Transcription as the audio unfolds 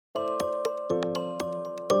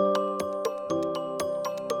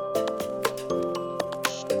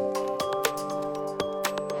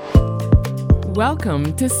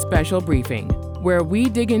Welcome to Special Briefing, where we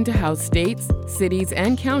dig into how states, cities,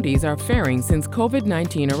 and counties are faring since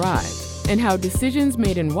COVID-19 arrived, and how decisions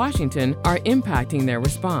made in Washington are impacting their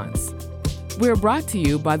response. We're brought to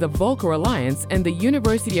you by the Volcker Alliance and the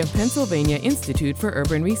University of Pennsylvania Institute for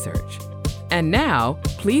Urban Research. And now,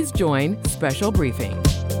 please join Special Briefing.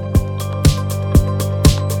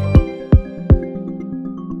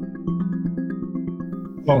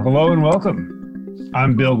 Well, hello and welcome.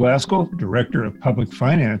 I'm Bill Glaskell, Director of Public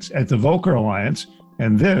Finance at the Volcker Alliance,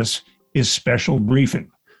 and this is Special Briefing.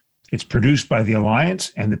 It's produced by the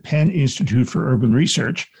Alliance and the Penn Institute for Urban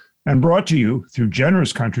Research and brought to you through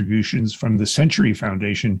generous contributions from the Century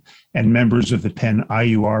Foundation and members of the Penn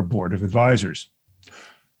IUR Board of Advisors.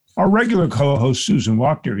 Our regular co-host, Susan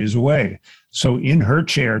Wachter, is away, so in her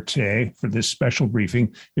chair today for this special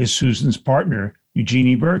briefing is Susan's partner,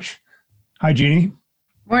 Eugenie Birch. Hi, Jeannie.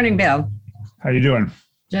 Morning, Bill. How you doing?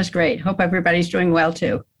 Just great. Hope everybody's doing well,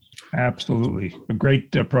 too. Absolutely. A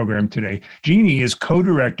great program today. Jeannie is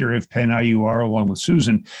co-director of Penn IUR along with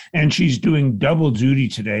Susan, and she's doing double duty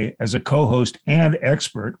today as a co-host and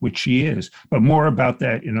expert, which she is, but more about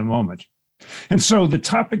that in a moment. And so the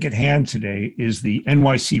topic at hand today is the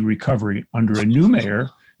NYC recovery under a new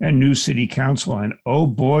mayor and new city council, and oh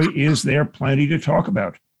boy, is there plenty to talk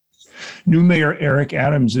about. New Mayor Eric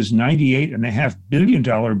Adams' $98.5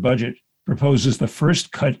 billion budget proposes the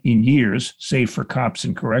first cut in years, save for cops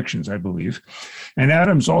and corrections, I believe. And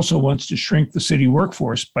Adams also wants to shrink the city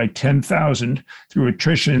workforce by 10,000 through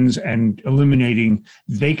attritions and eliminating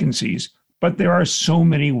vacancies. But there are so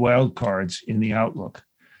many wild cards in the outlook.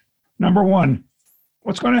 Number one,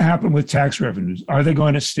 what's going to happen with tax revenues? Are they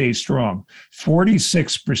going to stay strong?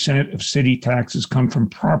 46% of city taxes come from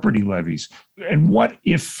property levies. And what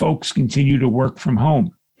if folks continue to work from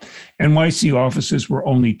home? NYC offices were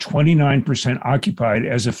only 29% occupied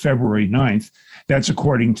as of February 9th. That's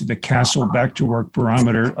according to the Castle Back to Work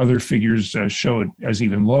Barometer. Other figures show it as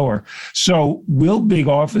even lower. So will big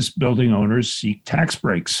office building owners seek tax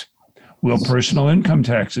breaks? Will personal income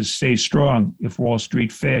taxes stay strong if Wall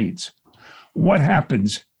Street fades? What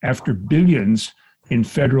happens after billions in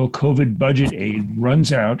federal COVID budget aid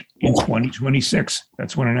runs out in 2026?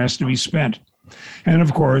 That's when it has to be spent. And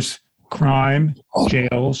of course, crime,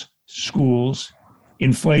 jails, schools,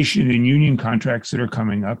 inflation in union contracts that are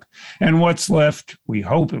coming up, and what's left, we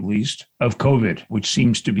hope at least, of COVID, which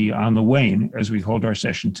seems to be on the wane as we hold our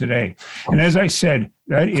session today. And as I said,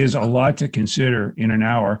 that is a lot to consider in an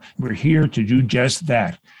hour. We're here to do just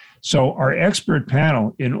that. So our expert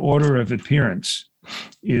panel in order of appearance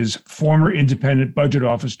is former Independent Budget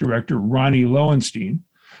Office Director Ronnie Lowenstein.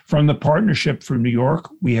 From the Partnership for New York,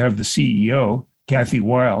 we have the CEO, Kathy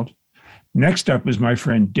Wild. Next up is my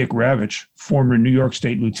friend Dick Ravitch, former New York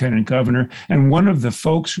State Lieutenant Governor, and one of the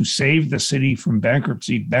folks who saved the city from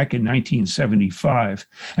bankruptcy back in 1975.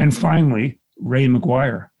 And finally, Ray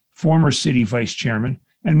McGuire, former city vice chairman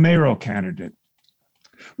and mayoral candidate.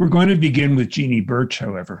 We're going to begin with Jeannie Birch,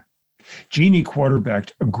 however. Jeannie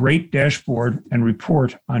quarterbacked a great dashboard and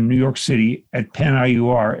report on New York City at Penn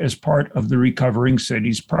IUR as part of the Recovering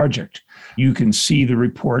Cities Project. You can see the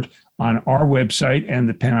report on our website and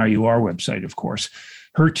the Penn IUR website, of course.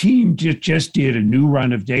 Her team just did a new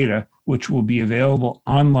run of data, which will be available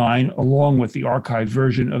online along with the archived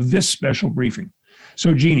version of this special briefing.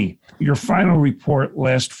 So, Jeannie, your final report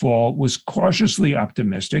last fall was cautiously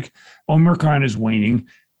optimistic. Omicron is waning.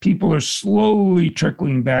 People are slowly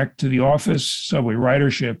trickling back to the office. Subway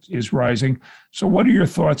ridership is rising. So what are your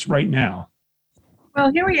thoughts right now?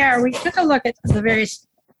 Well, here we are. We took a look at the various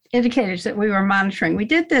indicators that we were monitoring. We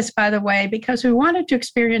did this, by the way, because we wanted to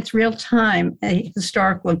experience real time a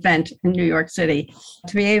historical event in New York City,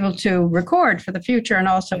 to be able to record for the future and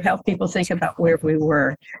also help people think about where we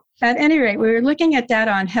were. At any rate, we were looking at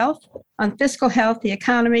data on health, on fiscal health, the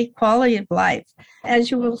economy, quality of life.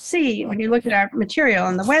 As you will see when you look at our material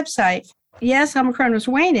on the website, yes, Omicron was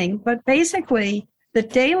waning, but basically the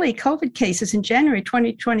daily COVID cases in January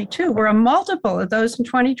 2022 were a multiple of those in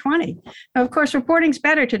 2020. Now, of course, reporting's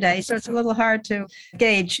better today, so it's a little hard to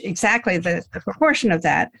gauge exactly the proportion of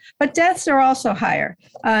that. But deaths are also higher.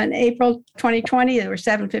 In April 2020, there were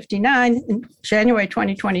 759. In January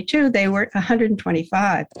 2022, they were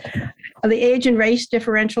 125. The age and race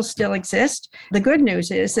differential still exist. The good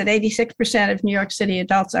news is that 86% of New York City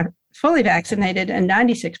adults are fully vaccinated and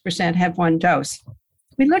 96% have one dose.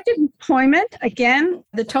 We looked at employment. Again,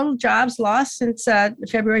 the total jobs lost since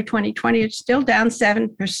February 2020 is still down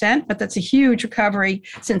 7%, but that's a huge recovery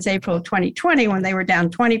since April 2020 when they were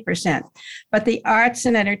down 20%. But the arts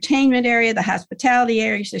and entertainment area, the hospitality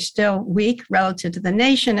areas are still weak relative to the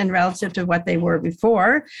nation and relative to what they were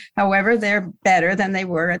before. However, they're better than they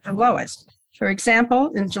were at the lowest. For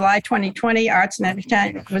example, in July 2020, arts and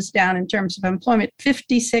entertainment was down in terms of employment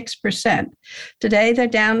 56%. Today, they're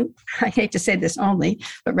down, I hate to say this only,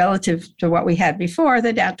 but relative to what we had before,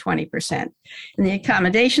 they're down 20%. In the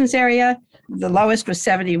accommodations area, the lowest was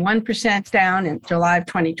 71% down in July of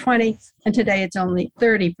 2020, and today it's only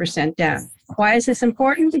 30% down. Why is this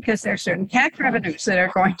important? Because there are certain tax revenues that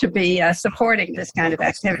are going to be supporting this kind of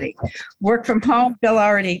activity. Work from home, Bill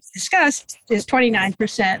already discussed, is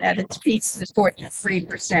 29% at its peak, is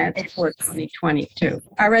 43% for 2022.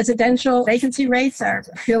 Our residential vacancy rates are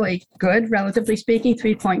really good, relatively speaking,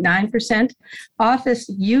 3.9%. Office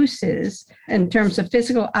uses, in terms of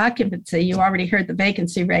physical occupancy, you already heard the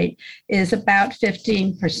vacancy rate, is about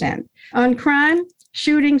 15%. On crime,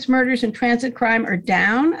 shootings, murders, and transit crime are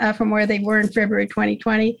down from where they were in February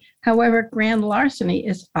 2020. However, grand larceny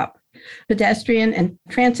is up. Pedestrian and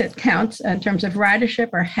transit counts in terms of ridership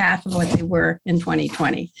are half of what they were in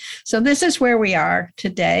 2020. So this is where we are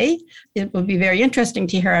today. It will be very interesting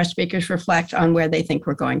to hear our speakers reflect on where they think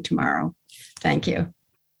we're going tomorrow. Thank you.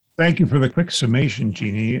 Thank you for the quick summation,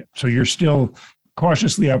 Jeannie. So you're still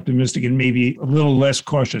cautiously optimistic and maybe a little less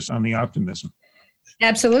cautious on the optimism.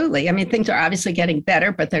 Absolutely. I mean, things are obviously getting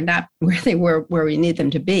better, but they're not where they were, where we need them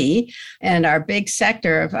to be. And our big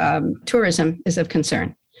sector of tourism is of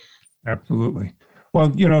concern. Absolutely.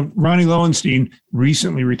 Well, you know, Ronnie Lowenstein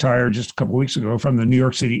recently retired just a couple of weeks ago from the New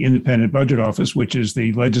York City Independent Budget Office, which is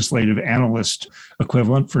the legislative analyst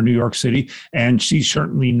equivalent for New York City. And she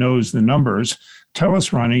certainly knows the numbers. Tell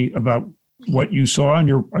us, Ronnie, about what you saw on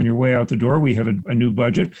your way out the door. We have a new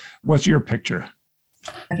budget. What's your picture?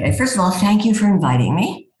 Okay, first of all, thank you for inviting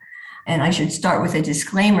me. And I should start with a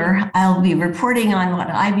disclaimer. I'll be reporting on what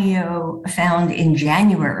IBO found in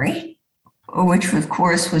January, which of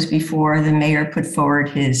course was before the mayor put forward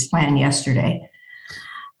his plan yesterday.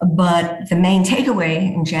 But the main takeaway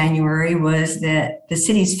in January was that the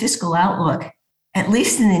city's fiscal outlook, at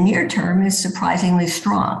least in the near term, is surprisingly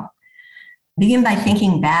strong. Begin by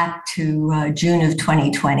thinking back to June of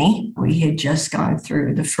 2020. We had just gone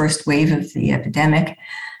through the first wave of the epidemic.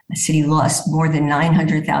 The city lost more than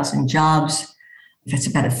 900,000 jobs. That's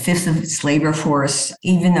about a fifth of its labor force.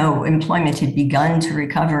 Even though employment had begun to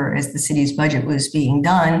recover as the city's budget was being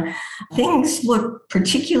done, things looked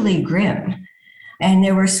particularly grim. And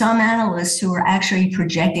there were some analysts who were actually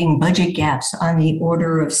projecting budget gaps on the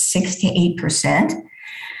order of 6 to 8%.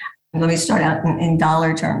 Let me start out in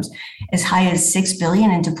dollar terms, as high as $6 billion.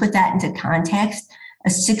 And to put that into context, a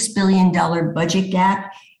 $6 billion budget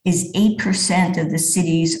gap is 8% of the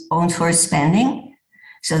city's own source spending.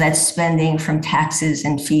 So that's spending from taxes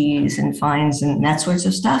and fees and fines and that sorts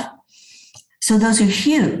of stuff. So those are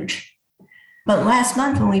huge. But last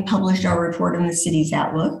month, when we published our report on the city's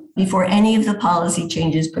outlook, before any of the policy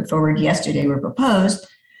changes put forward yesterday were proposed,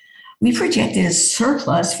 we projected a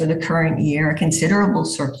surplus for the current year, a considerable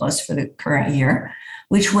surplus for the current year,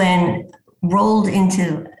 which when rolled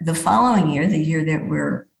into the following year, the year that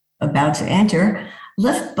we're about to enter,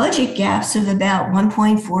 left budget gaps of about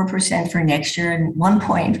 1.4% for next year and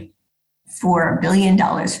 $1.4 billion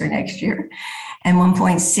for next year and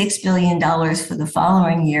 $1.6 billion for the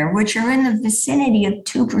following year, which are in the vicinity of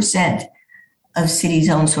 2% of city's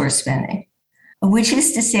own source spending, which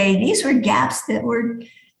is to say these were gaps that were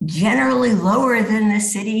generally lower than the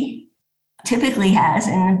city typically has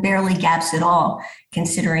and barely gaps at all,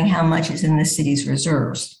 considering how much is in the city's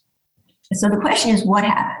reserves. So the question is, what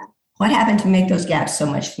happened? What happened to make those gaps so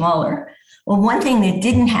much smaller? Well, one thing that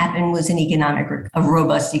didn't happen was a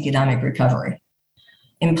robust economic recovery.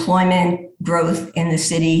 Employment growth in the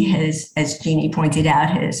city has, as Jeannie pointed out,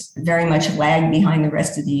 has very much lagged behind the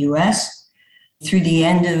rest of the U.S. Through the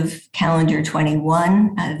end of calendar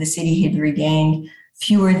 21, the city had regained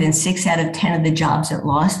fewer than 6 out of 10 of the jobs it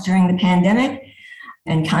lost during the pandemic.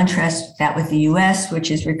 And contrast that with the US, which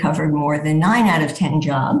has recovered more than 9 out of 10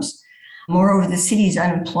 jobs. Moreover, the city's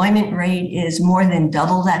unemployment rate is more than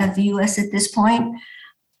double that of the US at this point.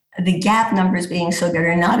 The gap numbers being so good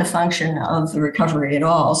are not a function of the recovery at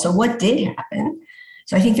all. So what did happen?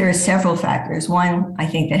 So I think there are several factors. One, I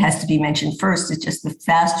think that has to be mentioned first is just the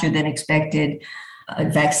faster than expected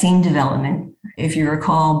vaccine development. If you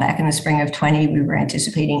recall, back in the spring of 20, we were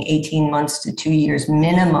anticipating 18 months to 2 years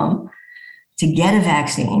minimum to get a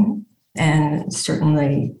vaccine. And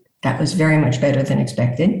certainly that was very much better than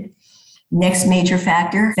expected. Next major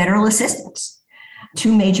factor, federal assistance.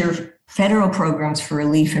 Two major federal programs for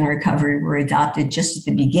relief and recovery were adopted just at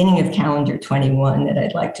the beginning of calendar 21 that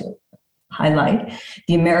I'd like to highlight.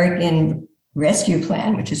 The American Rescue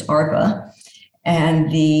Plan, which is ARPA, and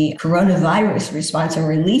the Coronavirus Response and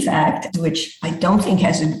Relief Act, which I don't think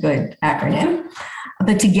has a good acronym.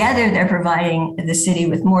 But together, they're providing the city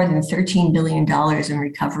with more than $13 billion in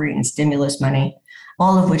recovery and stimulus money,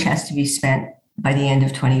 all of which has to be spent by the end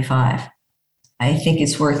of 25. I think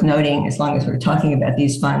it's worth noting, as long as we're talking about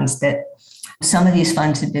these funds, that some of these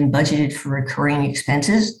funds have been budgeted for recurring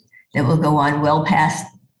expenses that will go on well past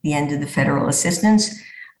the end of the federal assistance.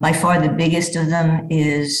 By far, the biggest of them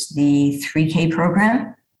is the 3K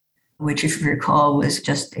program, which, if you recall, was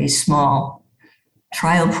just a small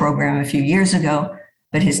trial program a few years ago,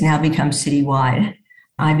 but has now become citywide.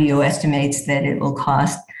 IBO estimates that it will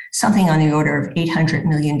cost something on the order of $800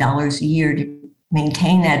 million a year to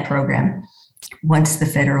maintain that program once the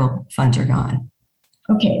federal funds are gone.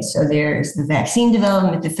 Okay, so there's the vaccine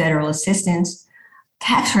development, the federal assistance.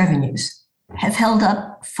 Tax revenues have held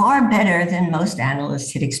up far better than most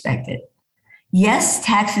analysts had expected. Yes,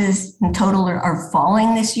 taxes in total are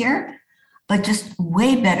falling this year, but just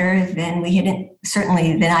way better than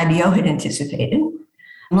certainly than IBO had anticipated.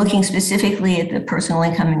 I'm looking specifically at the personal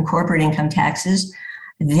income and corporate income taxes.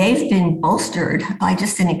 They've been bolstered by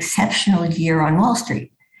just an exceptional year on Wall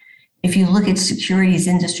Street. If you look at Securities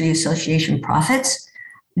Industry Association profits,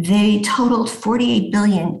 they totaled $48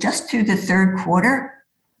 billion just through the third quarter,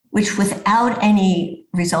 which without any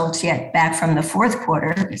results yet back from the fourth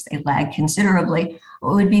quarter, because they lagged considerably,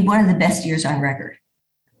 would be one of the best years on record.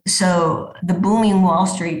 So the booming Wall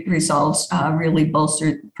Street results really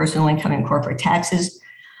bolstered personal income and corporate taxes.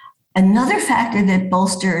 Another factor that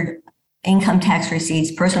bolstered income tax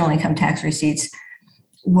receipts, personal income tax receipts,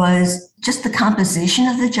 was just the composition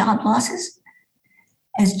of the job losses.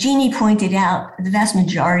 As Jeannie pointed out, the vast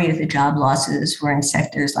majority of the job losses were in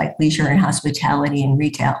sectors like leisure and hospitality and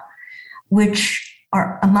retail, which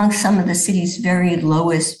are among some of the city's very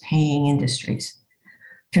lowest paying industries.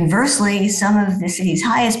 Conversely, some of the city's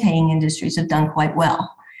highest paying industries have done quite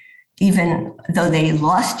well, even though they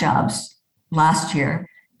lost jobs last year,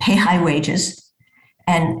 pay high wages.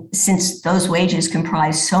 And since those wages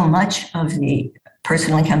comprise so much of the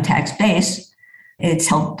personal income tax base, it's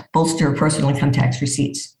helped bolster personal income tax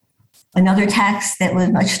receipts. Another tax that was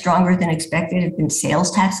much stronger than expected have been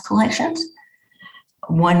sales tax collections.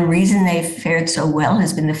 One reason they've fared so well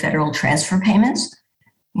has been the federal transfer payments,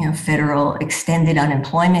 federal extended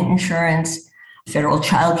unemployment insurance, federal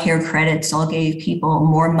child care credits all gave people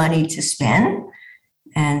more money to spend,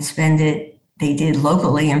 and spend it they did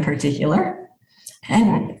locally in particular.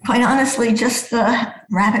 And quite honestly, just the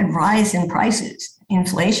rapid rise in prices,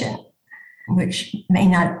 inflation, which may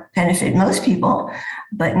not benefit most people,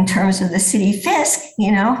 but in terms of the city fisc,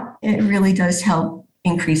 it really does help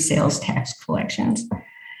increase sales tax collections.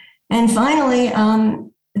 And finally,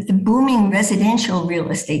 the booming residential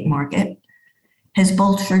real estate market has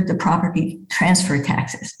bolstered the property transfer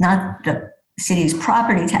taxes, not the city's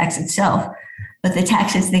property tax itself, but the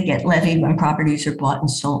taxes that get levied when properties are bought and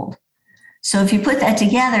sold. So if you put that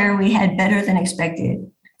together, we had better than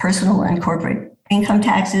expected personal and corporate income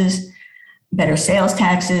taxes, better sales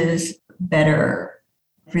taxes, better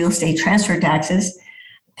real estate transfer taxes.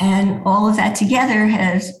 And all of that together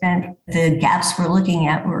has been, the gaps we're looking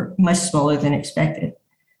at were much smaller than expected.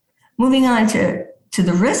 Moving on to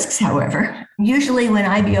the risks, however, usually when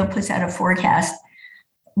IBO puts out a forecast,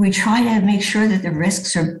 we try to make sure that the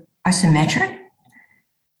risks are symmetric,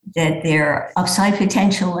 that there are upside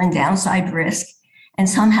potential and downside risk, and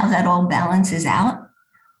somehow that all balances out.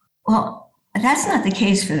 Well, that's not the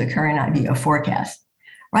case for the current IBO forecast.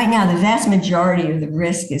 Right now, the vast majority of the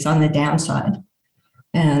risk is on the downside,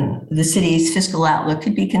 and the city's fiscal outlook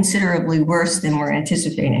could be considerably worse than we're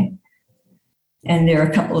anticipating. And there are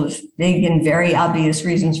a couple of big and very obvious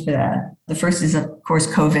reasons for that. The first is, of course,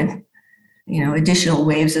 COVID. Additional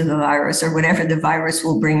waves of the virus or whatever the virus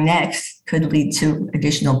will bring next could lead to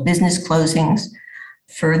additional business closings,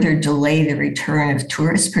 further delay the return of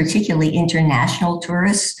tourists, particularly international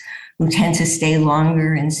tourists who tend to stay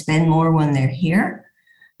longer and spend more when they're here.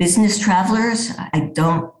 Business travelers, I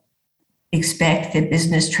don't expect that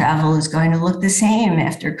business travel is going to look the same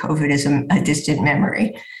after COVID is a distant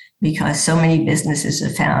memory, because so many businesses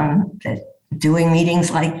have found that doing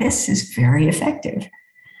meetings like this is very effective.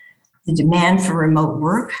 The demand for remote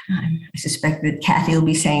work, I suspect that Kathy will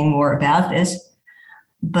be saying more about this,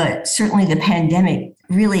 but certainly the pandemic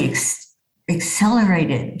really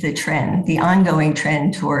accelerated the trend, the ongoing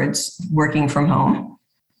trend towards working from home.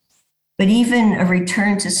 But even a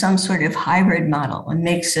return to some sort of hybrid model, a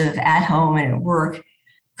mix of at home and at work,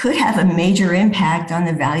 could have a major impact on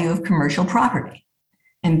the value of commercial property.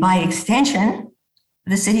 And by extension,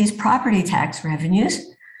 the city's property tax revenues,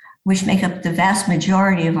 which make up the vast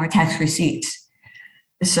majority of our tax receipts.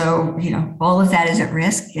 So, all of that is at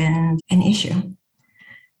risk and an issue.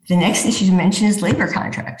 The next issue to mention is labor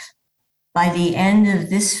contracts. By the end of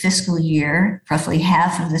this fiscal year, roughly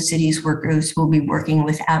half of the city's workers will be working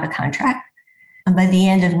without a contract. And by the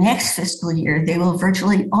end of next fiscal year, they will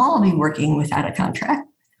virtually all be working without a contract.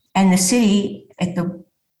 And the city, at the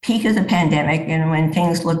peak of the pandemic and when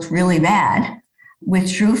things looked really bad,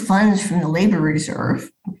 withdrew funds from the labor reserve,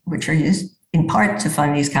 which are used in part to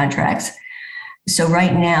fund these contracts. So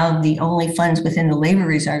right now, the only funds within the labor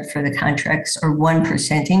reserve for the contracts are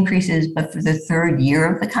 1% increases, but for the third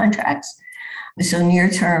year of the contracts. So near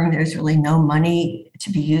term, there's really no money to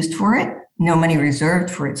be used for it, no money reserved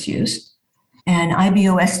for its use. And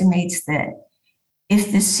IBO estimates that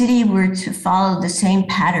if the city were to follow the same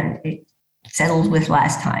pattern it settled with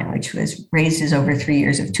last time, which was raises over 3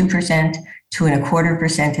 years of 2%,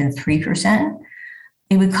 2.25%, and 3%,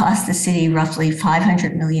 it would cost the city roughly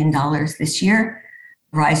 $500 million this year,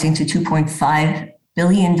 rising to $2.5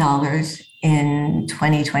 billion in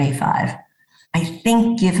 2025. I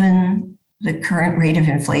think given the current rate of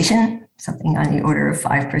inflation, something on the order of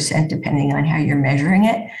 5%, depending on how you're measuring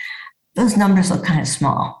it, those numbers look kind of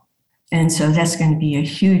small. And so that's going to be a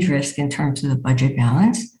huge risk in terms of the budget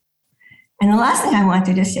balance. And the last thing I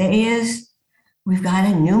wanted to say is we've got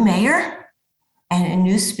a new mayor and a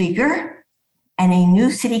new speaker and a new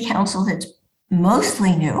city council that's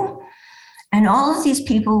mostly new. And all of these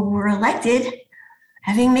people were elected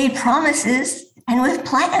having made promises and with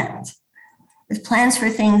plans for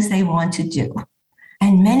things they want to do.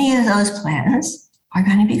 And many of those plans are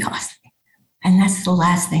going to be costly. And that's the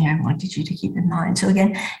last thing I wanted you to keep in mind. So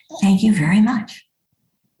again, thank you very much.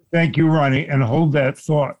 Thank you, Ronnie. And hold that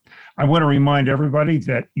thought. I want to remind everybody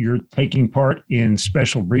that you're taking part in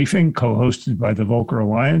Special Briefing, co-hosted by the Volcker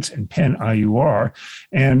Alliance and Penn IUR.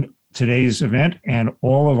 And today's event and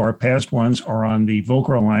all of our past ones are on the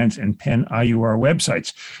Volcker Alliance and Penn IUR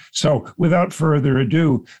websites. So without further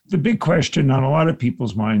ado, the big question on a lot of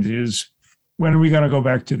people's minds is, when are we going to go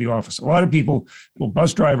back to the office? A lot of people,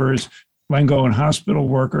 bus drivers, Lengo and hospital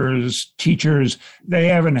workers, teachers, they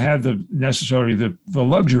haven't had necessarily the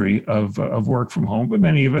luxury of work from home, but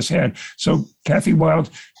many of us had. So Kathy Wild,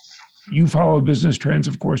 you follow business trends,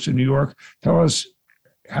 of course, in New York. Tell us,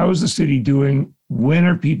 how is the city doing? When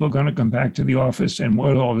are people going to come back to the office, and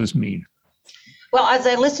what does all this mean? Well, as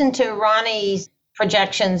I listen to Ronnie's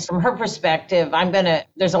projections from her perspective,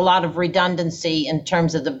 there's a lot of redundancy in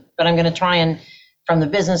terms of but I'm going to try and, from the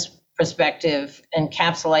business perspective,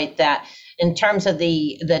 encapsulate that. In terms of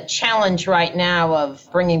the challenge right now of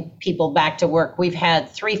bringing people back to work, we've had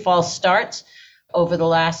 3 false starts over the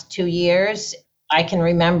last 2 years. I can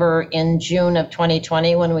remember in June of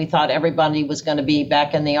 2020 when we thought everybody was going to be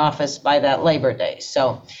back in the office by that Labor Day.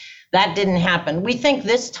 So that didn't happen. We think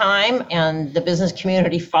this time, and the business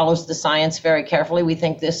community follows the science very carefully, we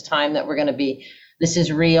think this time that this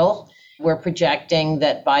is real. We're projecting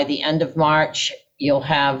that by the end of March, you'll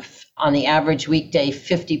have, on the average weekday,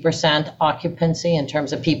 50% occupancy in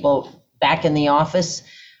terms of people back in the office.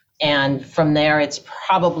 And from there, it's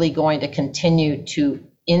probably going to continue to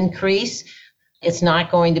increase. It's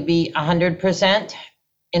not going to be 100%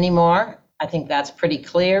 anymore. I think that's pretty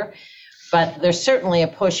clear. But there's certainly a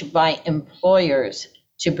push by employers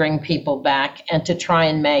to bring people back and to try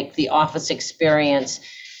and make the office experience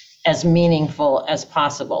as meaningful as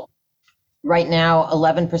possible. Right now,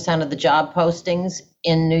 11% of the job postings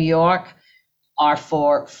in New York are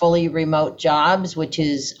for fully remote jobs, which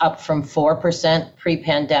is up from 4%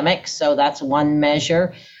 pre-pandemic. So that's one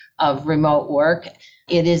measure of remote work.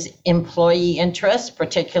 It is employee interest,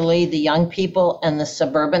 particularly the young people and the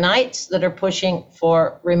suburbanites that are pushing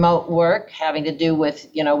for remote work, having to do with,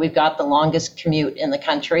 we've got the longest commute in the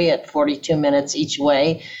country at 42 minutes each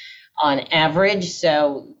way on average.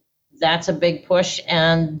 So that's a big push.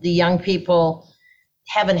 And the young people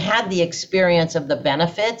haven't had the experience of the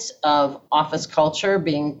benefits of office culture,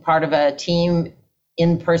 being part of a team,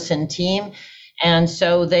 in-person team. And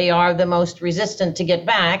so they are the most resistant to get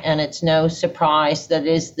back. And it's no surprise that it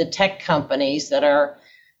is the tech companies that are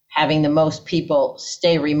having the most people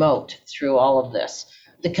stay remote through all of this.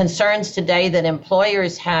 The concerns today that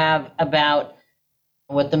employers have about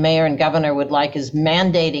what the mayor and governor would like is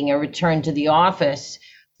mandating a return to the office.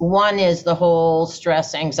 One is the whole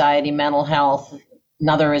stress, anxiety, mental health.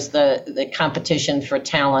 Another is the competition for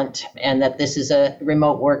talent, and that this is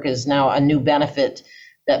remote work is now a new benefit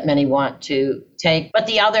that many want to take. But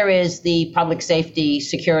the other is the public safety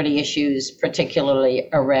security issues, particularly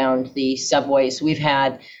around the subways. We've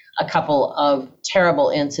had a couple of terrible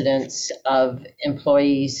incidents of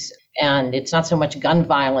employees, and it's not so much gun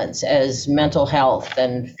violence as mental health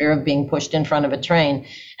and fear of being pushed in front of a train.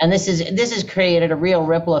 And this has created a real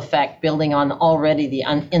ripple effect, building on already the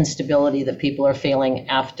instability that people are feeling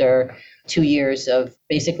after 2 years of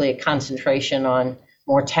basically a concentration on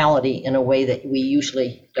mortality in a way that we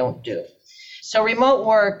usually don't do. So remote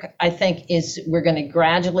work, I think, we're going to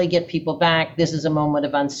gradually get people back. This is a moment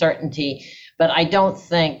of uncertainty, but I don't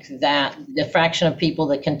think that the fraction of people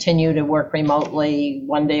that continue to work remotely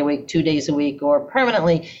 1 day a week, 2 days a week, or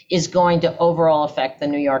permanently is going to overall affect the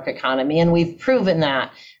New York economy. And we've proven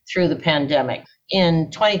that through the pandemic. In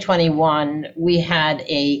 2021, we had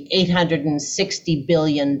a $860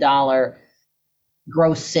 billion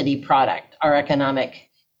gross city product, our economic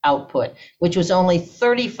output, which was only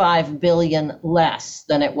 35 billion less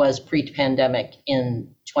than it was pre-pandemic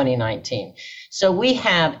in 2019. So we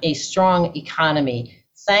have a strong economy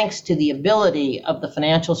thanks to the ability of the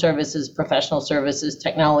financial services, professional services,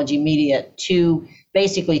 technology, media to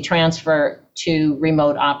basically transfer to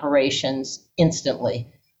remote operations instantly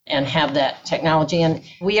and have that technology. And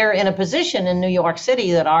we are in a position in New York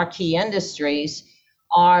City that our key industries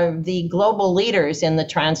are the global leaders in the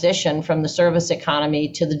transition from the service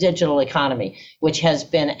economy to the digital economy, which has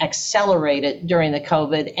been accelerated during the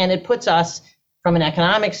COVID. And it puts us, from an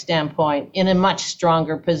economic standpoint, in a much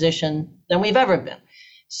stronger position than we've ever been.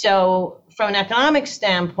 So from an economic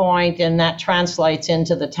standpoint, and that translates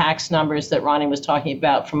into the tax numbers that Ronnie was talking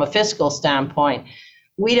about, from a fiscal standpoint,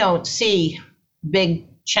 we don't see big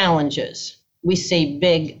challenges. We see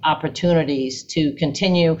big opportunities to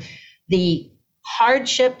continue. The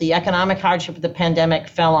economic hardship of the pandemic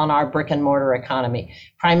fell on our brick and mortar economy,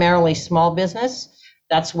 primarily small business.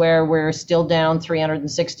 That's where we're still down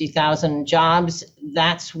 360,000 jobs.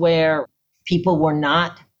 That's where people were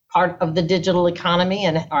not part of the digital economy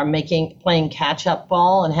and are playing catch-up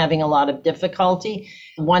ball and having a lot of difficulty.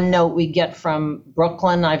 One note we get from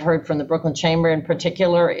Brooklyn, I've heard from the Brooklyn Chamber in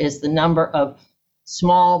particular, is the number of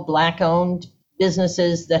small Black-owned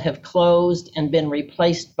businesses that have closed and been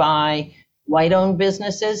replaced by white-owned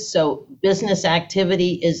businesses. So business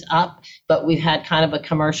activity is up, but we've had kind of a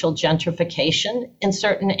commercial gentrification in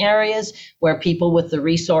certain areas where people with the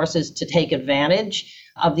resources to take advantage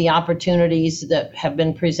of the opportunities that have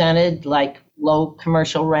been presented, like low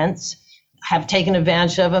commercial rents, have taken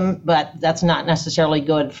advantage of them, but that's not necessarily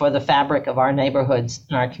good for the fabric of our neighborhoods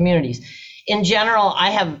and our communities. In general, I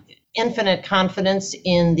have infinite confidence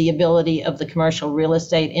in the ability of the commercial real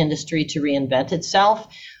estate industry to reinvent itself.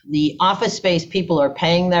 The office space, people are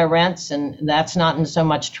paying their rents, and that's not in so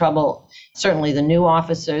much trouble. Certainly the new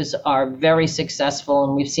officers are very successful,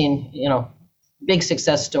 and we've seen, big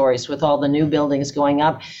success stories with all the new buildings going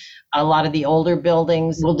up. A lot of the older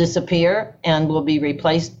buildings will disappear and will be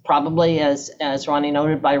replaced probably, as Ronnie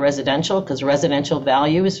noted, by residential, because residential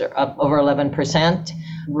values are up over 11%.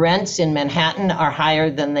 Rents in Manhattan are higher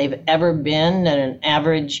than they've ever been, at an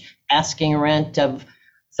average asking rent of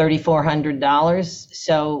 $3,400.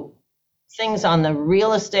 So things on the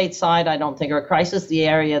real estate side, I don't think are a crisis.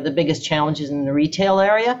 The biggest challenge is in the retail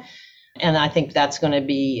area. And I think that's going to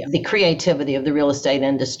be the creativity of the real estate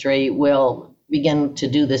industry will begin to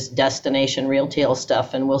do this destination retail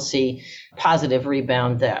stuff, and we'll see positive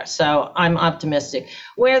rebound there. So I'm optimistic.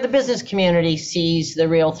 Where the business community sees the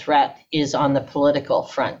real threat is on the political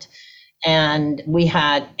front. And we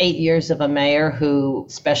had 8 years of a mayor who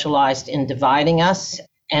specialized in dividing us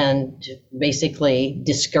and basically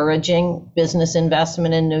discouraging business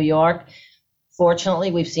investment in New York. Fortunately,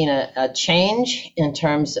 we've seen a change in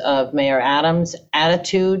terms of Mayor Adams'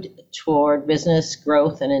 attitude toward business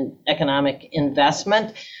growth and economic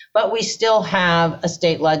investment, but we still have a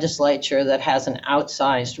state legislature that has an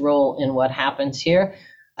outsized role in what happens here.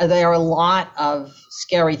 There are a lot of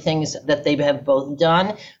scary things that they have both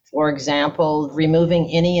done. For example, removing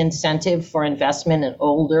any incentive for investment in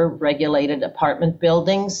older regulated apartment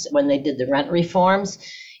buildings when they did the rent reforms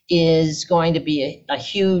is going to be a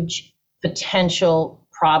huge potential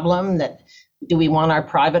problem. That do we want our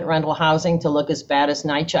private rental housing to look as bad as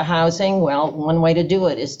NYCHA housing? Well, one way to do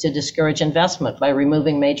it is to discourage investment by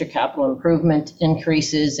removing major capital improvement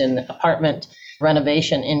increases and apartment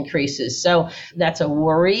renovation increases. So that's a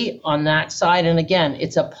worry on that side. And again,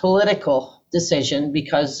 it's a political decision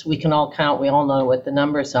because we can all count, we all know what the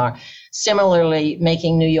numbers are. Similarly,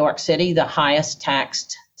 making New York City the highest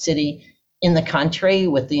taxed city in the country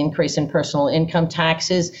with the increase in personal income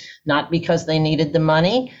taxes, not because they needed the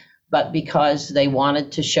money, but because they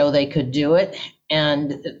wanted to show they could do it.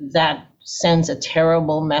 And that sends a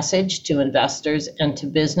terrible message to investors and to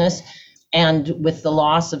business. And with the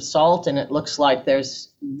loss of SALT, and it looks like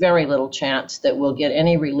there's very little chance that we'll get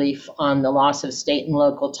any relief on the loss of state and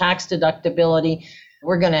local tax deductibility,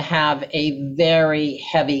 we're going to have a very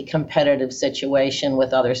heavy competitive situation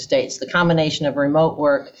with other states. The combination of remote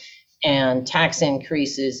work and tax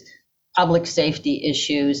increases, public safety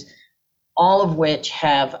issues, all of which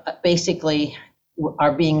have basically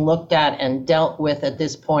are being looked at and dealt with at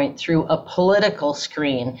this point through a political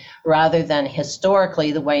screen, rather than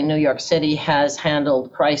historically the way New York City has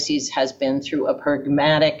handled crises has been through a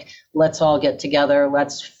pragmatic, let's all get together,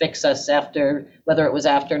 let's fix us after, whether it was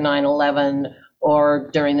after 9/11 or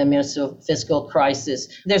during the municipal fiscal crisis.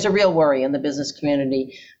 There's a real worry in the business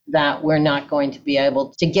community that we're not going to be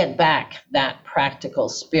able to get back that practical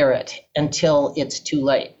spirit until it's too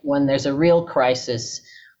late. When there's a real crisis,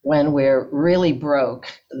 when we're really broke,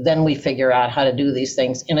 then we figure out how to do these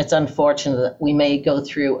things. And it's unfortunate that we may go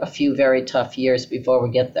through a few very tough years before we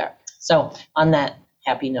get there. So on that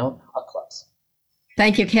happy note, I'll close.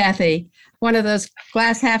 Thank you, Kathy. One of those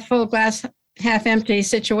glass half full, glass half empty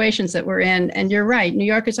situations that we're in. And you're right, New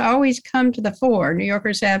Yorkers always come to the fore. New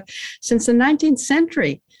Yorkers have since the 19th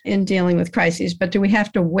century in dealing with crises, but do we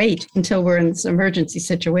have to wait until we're in this emergency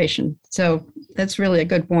situation? So that's really a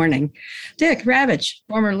good warning. Dick Ravitch,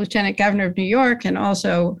 former Lieutenant Governor of New York and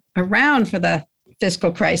also around for the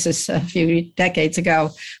fiscal crisis a few decades ago.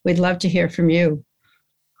 We'd love to hear from you.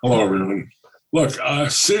 Hello, everyone. Look,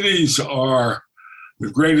 cities are the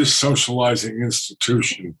greatest socializing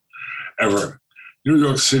institution ever. New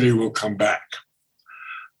York City will come back.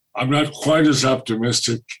 I'm not quite as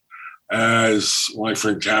optimistic as my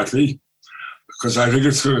friend Kathy, because I think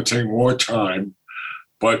it's going to take more time,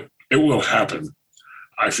 but it will happen.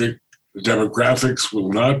 I think the demographics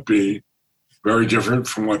will not be very different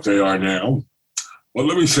from what they are now. Well,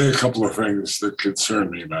 let me say a couple of things that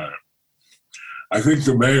concern me about it. I think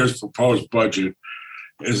the mayor's proposed budget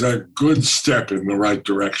is a good step in the right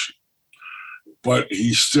direction, but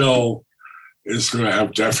he still is going to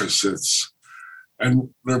have deficits. And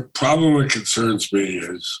the problem that concerns me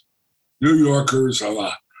is New Yorkers are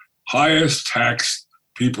the highest taxed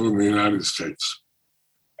people in the United States.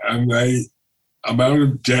 And the amount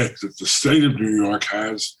of debt that the state of New York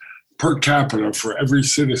has per capita for every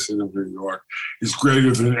citizen of New York is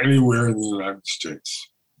greater than anywhere in the United States.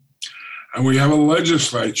 And we have a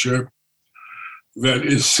legislature that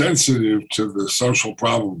is sensitive to the social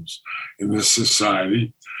problems in this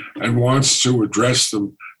society and wants to address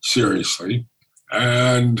them seriously.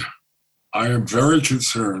 And I am very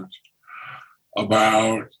concerned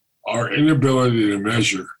about our inability to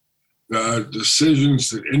measure the decisions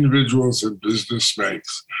that individuals and business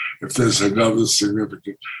makes if there's another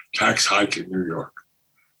significant tax hike in New York.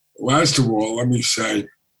 Last of all, let me say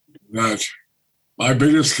that my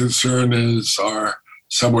biggest concern is our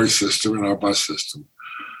subway system and our bus system,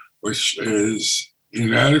 which is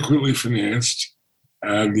inadequately financed,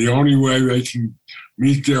 and the only way they can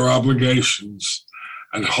meet their obligations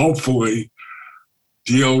and hopefully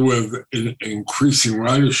deal with increasing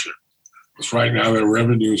ridership, because right now their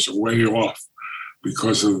revenues are way off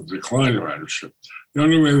because of the decline in ridership. The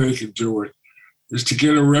only way they can do it is to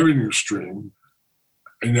get a revenue stream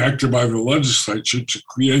enacted by the legislature to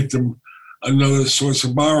create them another source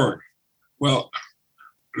of borrowing. Well,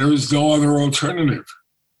 there is no other alternative.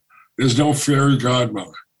 There's no fairy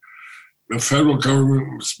godmother. The federal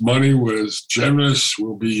government's money was generous,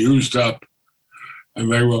 will be used up, and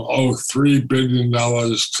they will owe $3 billion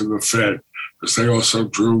to the Fed, because they also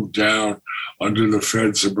drew down under the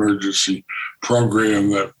Fed's emergency program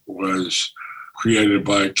that was created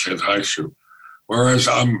by Ken Heishu. Whereas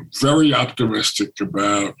I'm very optimistic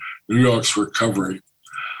about New York's recovery,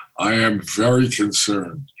 I am very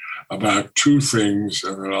concerned about two things,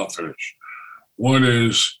 and then I'll finish. One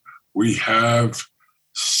is we have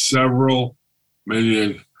several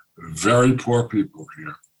million very poor people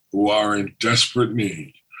here who are in desperate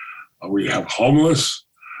need. We have homeless,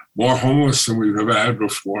 more homeless than we've ever had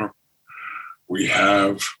before. We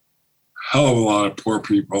have a hell of a lot of poor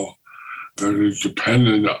people that are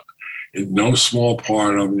dependent in no small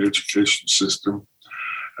part on the education system,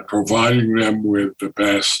 and providing them with the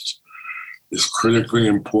best is critically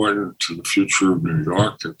important to the future of New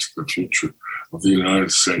York and to the future of the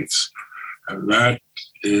United States. And that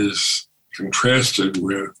is contrasted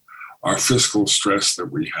with our fiscal stress that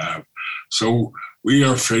we have. So we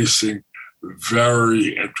are facing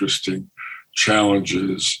very interesting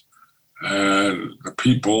challenges, and the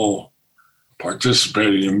people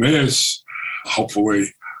participating in this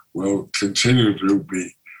hopefully will continue to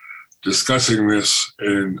be discussing this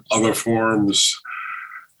in other forums.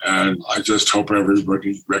 And I just hope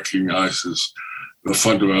everybody recognizes the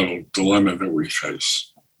fundamental dilemma that we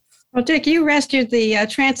face. Well, Dick, you rescued the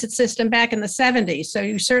transit system back in the 70s, so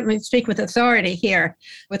you certainly speak with authority here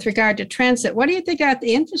with regard to transit. What do you think about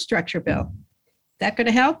the infrastructure bill? That going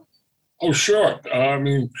to help? Oh, sure. I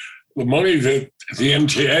mean, the money that the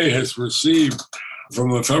MTA has received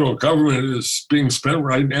from the federal government is being spent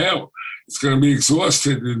right now. It's going to be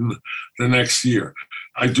exhausted in the next year.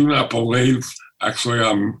 I do not believe, actually,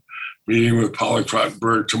 I'm meeting with Polly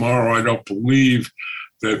Trottenberg tomorrow. I don't believe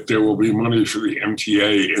that there will be money for the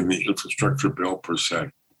MTA in the infrastructure bill per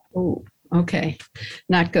se. Oh, okay.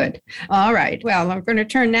 Not good. All right. Well, I'm going to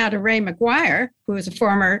turn now to Ray McGuire, who is a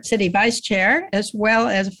former city vice chair, as well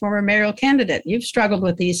as a former mayoral candidate. You've struggled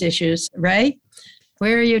with these issues. Ray,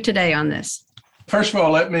 where are you today on this? First of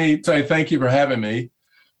all, let me say thank you for having me.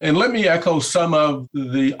 And let me echo some of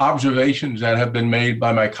the observations that have been made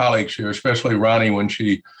by my colleagues here, especially Ronnie, when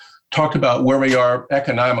she talked about where we are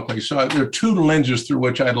economically. So there are two lenses through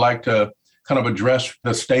which I'd like to kind of address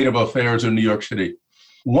the state of affairs in New York City.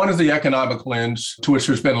 One is the economic lens, to which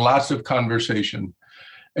there's been lots of conversation.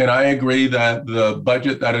 And I agree that the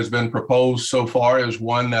budget that has been proposed so far is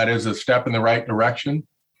one that is a step in the right direction.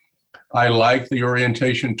 I like the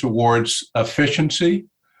orientation towards efficiency,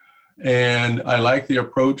 and I like the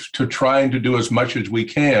approach to trying to do as much as we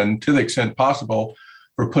can, to the extent possible,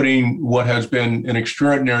 for putting what has been an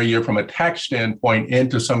extraordinary year from a tax standpoint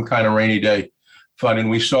into some kind of rainy day fund. And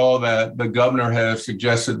we saw that the governor has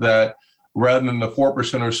suggested that rather than the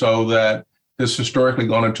 4% or so that has historically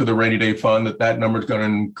gone into the rainy day fund, that number is going to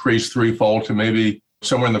increase threefold to maybe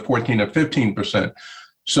somewhere in the 14 to 15%.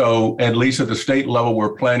 So at least at the state level,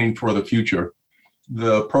 we're planning for the future.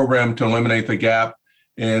 The program to eliminate the gap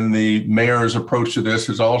and the mayor's approach to this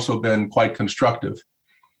has also been quite constructive.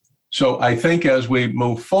 So I think as we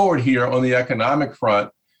move forward here on the economic front,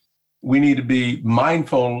 we need to be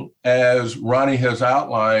mindful, as Ronnie has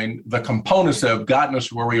outlined, the components that have gotten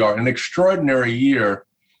us where we are. An extraordinary year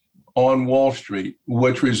on Wall Street,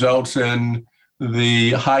 which results in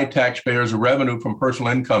the high taxpayers' revenue from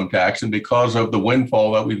personal income tax. And because of the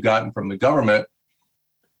windfall that we've gotten from the government,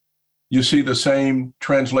 you see the same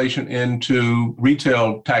translation into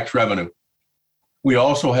retail tax revenue. We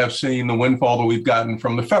also have seen the windfall that we've gotten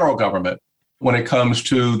from the federal government when it comes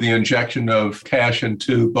to the injection of cash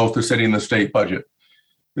into both the city and the state budget.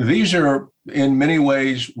 These are, in many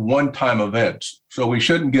ways, one-time events. So we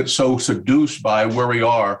shouldn't get so seduced by where we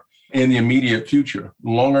are in the immediate future.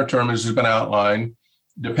 Longer term, as has been outlined,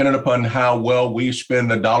 depending upon how well we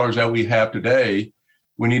spend the dollars that we have today,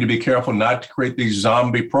 we need to be careful not to create these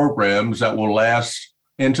zombie programs that will last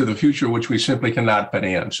into the future, which we simply cannot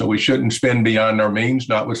finance. So we shouldn't spend beyond our means,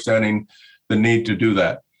 notwithstanding the need to do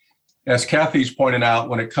that. As Kathy's pointed out,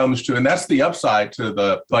 when it comes to, and that's the upside to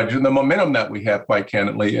the budget and the momentum that we have, quite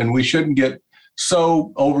candidly, and we shouldn't get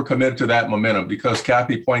so overcommitted to that momentum, because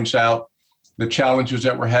Kathy points out the challenges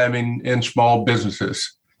that we're having in small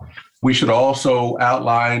businesses. We should also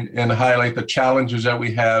outline and highlight the challenges that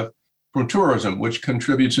we have from tourism, which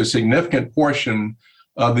contributes a significant portion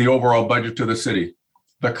of the overall budget to the city.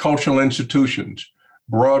 The cultural institutions,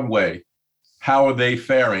 Broadway, how are they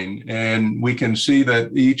faring? And we can see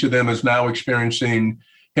that each of them is now experiencing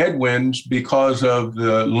headwinds because of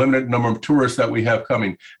the limited number of tourists that we have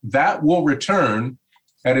coming. That will return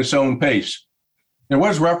at its own pace. There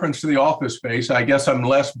was reference to the office space. I guess I'm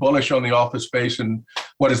less bullish on the office space and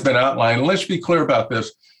what has been outlined. Let's be clear about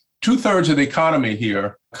this. 2/3 of the economy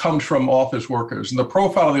here comes from office workers. And the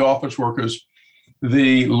profile of the office workers,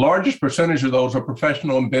 the largest percentage of those are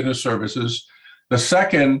professional and business services. The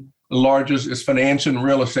second largest is finance and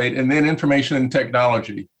real estate, and then information and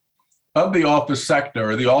technology. Of the office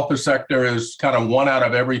sector is kind of 1 out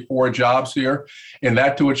of every 4 jobs here. And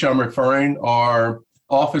that to which I'm referring are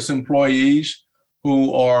office employees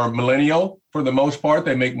who are millennial. For the most part,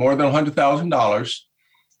 they make more than $100,000,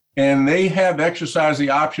 and they have exercised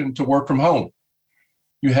the option to work from home.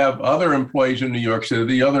 You have other employees in New York City,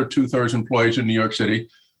 the other 2/3 employees in New York City,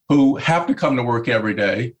 who have to come to work every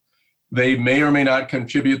day. They may or may not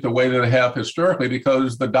contribute the way that they have historically,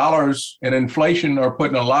 because the dollars and inflation are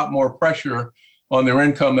putting a lot more pressure on their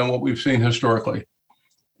income than what we've seen historically.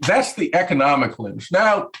 That's the economic lens.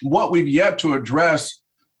 Now, what we've yet to address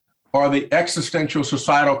are the existential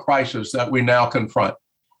societal crises that we now confront.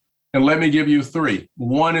 And let me give you 3.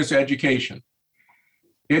 One is education.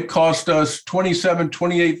 It costs us $27,000,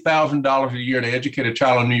 $28,000 a year to educate a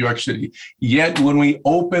child in New York City. Yet when we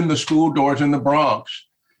open the school doors in the Bronx,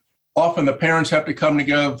 often the parents have to come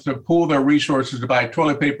together to pool their resources to buy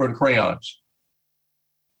toilet paper and crayons.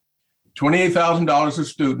 $28,000 a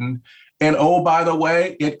student. And oh, by the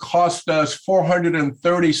way, it cost us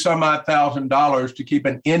 $430 some odd $1,000 to keep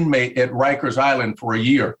an inmate at Rikers Island for a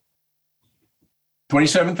year.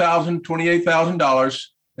 $27,000, $28,000.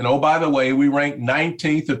 And oh, by the way, we ranked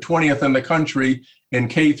 19th or 20th in the country in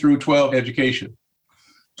K through 12 education.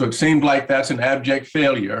 So it seemed like that's an abject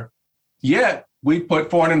failure. Yet we put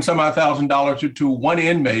 $400 and some odd $1,000 into one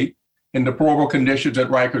inmate in deplorable conditions at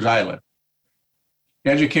Rikers Island.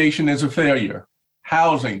 Education is a failure.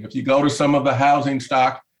 Housing, if you go to some of the housing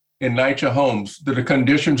stock in NYCHA homes, the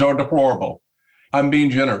conditions are deplorable. I'm being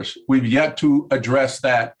generous. We've yet to address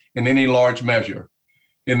that in any large measure.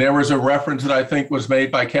 And there was a reference that I think was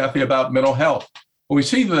made by Kathy about mental health. We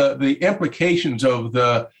see the implications of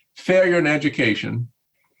the failure in education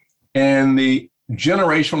and the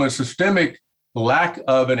generational and systemic lack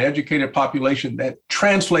of an educated population that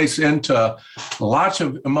translates into lots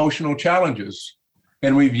of emotional challenges.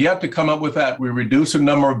 And we've yet to come up with that. We reduce the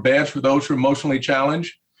number of beds for those who are emotionally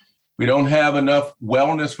challenged. We don't have enough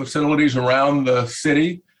wellness facilities around the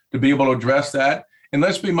city to be able to address that. And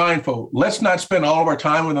let's be mindful, let's not spend all of our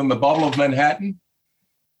time within the bubble of Manhattan,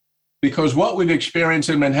 because what we've experienced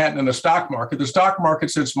in Manhattan in the stock market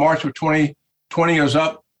since March of 2020 is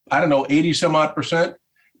up, 80 some odd %,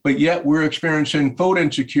 but yet we're experiencing food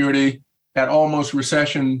insecurity at almost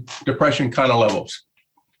recession, depression kind of levels.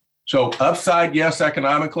 So upside, yes,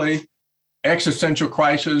 economically, existential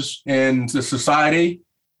crisis in the society,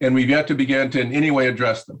 and we've yet to begin to in any way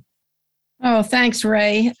address them. Oh, thanks,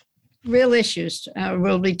 Ray. Real issues.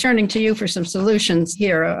 We'll be turning to you for some solutions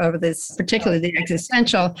here over this, particularly the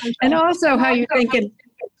existential, and also how you think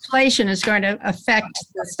inflation is going to affect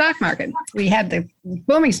the stock market. We had the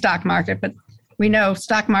booming stock market, but we know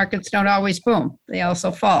stock markets don't always boom. They also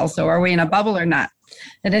fall. So are we in a bubble or not?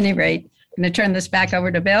 At any rate, I'm going to turn this back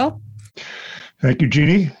over to Bill. Thank you,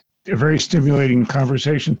 Jeannie. A very stimulating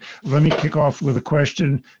conversation. Let me kick off with a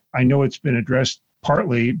question. I know it's been addressed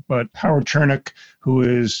partly, but Howard Chernick, who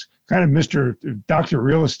is kind of Mr. Dr.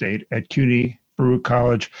 Real Estate at CUNY Baruch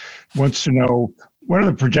College, wants to know, what are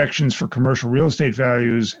the projections for commercial real estate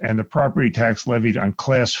values and the property tax levied on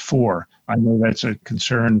Class 4? I know that's a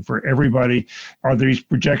concern for everybody. Are these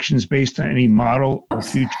projections based on any model of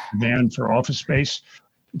future demand for office space?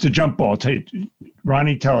 It's a jump ball.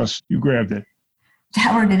 Ronnie, tell us. You grabbed it.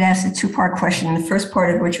 Howard had asked a two-part question, the first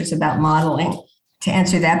part of which was about modeling. To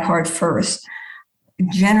answer that part first,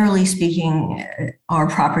 generally speaking, our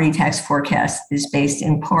property tax forecast is based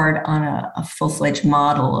in part on a full-fledged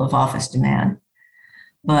model of office demand.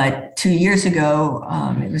 But 2 years ago,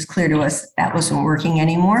 it was clear to us that wasn't working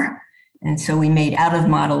anymore. And so we made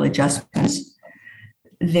out-of-model adjustments.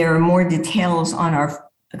 There are more details on our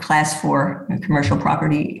Class 4 commercial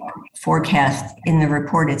property forecast in the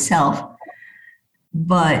report itself.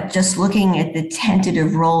 But just looking at the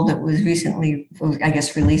tentative roll that was recently,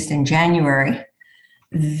 released in January,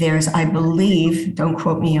 there's, I believe, don't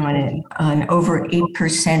quote me on it, an over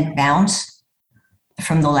 8% bounce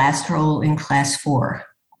from the last roll in Class 4.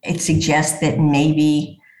 It suggests that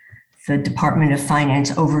maybe the Department of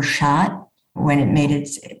Finance overshot when it made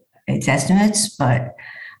its estimates, but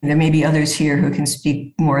there may be others here who can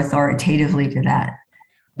speak more authoritatively to that.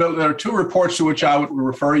 Bill, there are two reports to which I would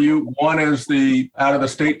refer you. One is the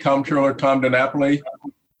out-of-the-state comptroller, Tom DiNapoli,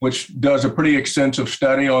 which does a pretty extensive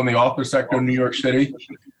study on the office sector in New York City,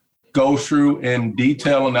 goes through in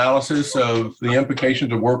detail analysis of the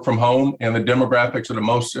implications of work from home and the demographics that are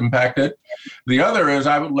most impacted. The other is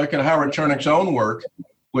I would look at Howard Chernick's own work,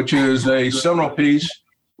 which is a seminal piece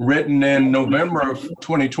written in November of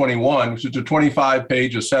 2021, which is a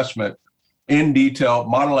 25-page assessment in detail,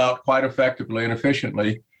 model out quite effectively and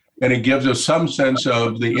efficiently. And it gives us some sense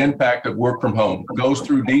of the impact of work from home. It goes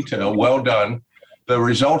through detail, well done. The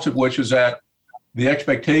results of which is that the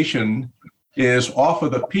expectation is off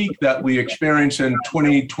of the peak that we experienced in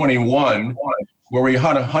 2021, where we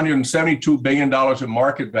had $172 billion in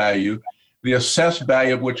market value, the assessed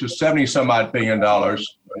value of which is 70 some odd billion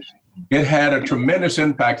dollars. It had a tremendous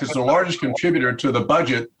impact. It's the largest contributor to the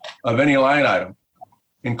budget of any line item.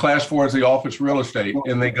 In Class 4 is the office real estate,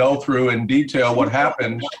 and they go through in detail what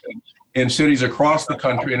happens in cities across the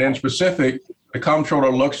country. And in specific, the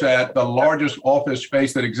comptroller looks at the largest office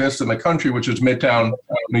space that exists in the country, which is Midtown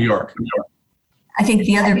New York. I think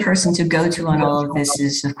the other person to go to on all of this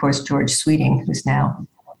is, of course, George Sweeting, who's now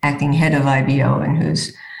acting head of IBO and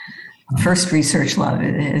whose first research love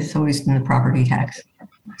has always been the property tax.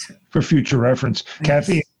 For future reference.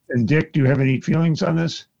 Kathy and Dick, do you have any feelings on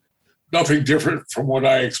this? Nothing different from what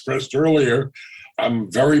I expressed earlier.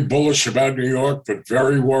 I'm very bullish about New York, but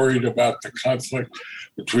very worried about the conflict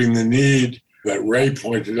between the need that Ray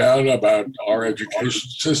pointed out about our education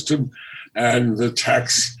system and the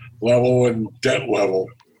tax level and debt level.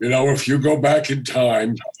 You know, if you go back in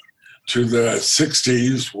time to the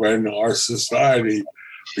 60s when our society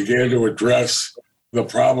began to address the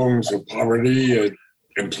problems of poverty and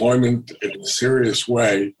employment in a serious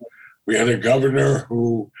way, we had a governor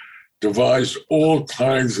who devised all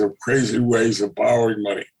kinds of crazy ways of borrowing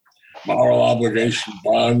money, moral obligation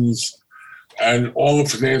bonds, and all the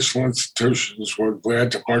financial institutions were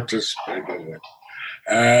glad to participate in it.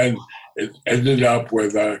 And it ended up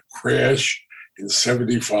with a crash in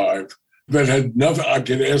 75 that had nothing, I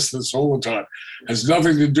get asked this all the time, has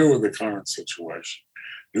nothing to do with the current situation.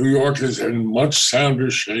 New York is in much sounder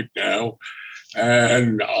shape now,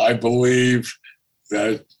 and I believe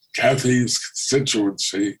that Kathy's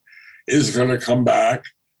constituency is going to come back.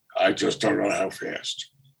 I just don't know how fast.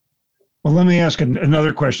 Well, let me ask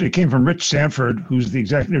another question. It came from Rich Sanford, who's the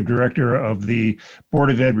executive director of the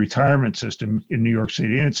Board of Ed retirement system in New York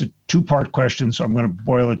City. And it's a two-part question, so I'm going to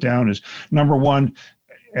boil it down as number one,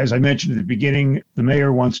 as I mentioned at the beginning, the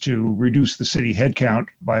mayor wants to reduce the city headcount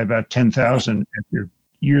by about 10,000 after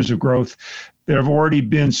years of growth. There have already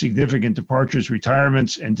been significant departures,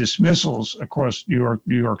 retirements, and dismissals across New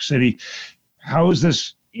York City. How is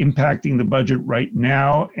this impacting the budget right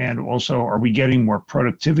now? And also, are we getting more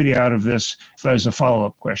productivity out of this? There's a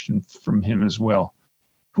follow-up question from him as well.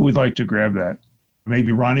 Who would like to grab that?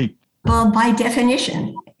 Maybe Ronnie? Well, by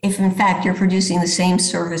definition, if in fact you're producing the same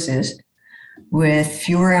services with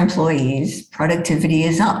fewer employees, productivity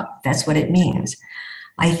is up. That's what it means.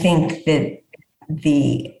 I think that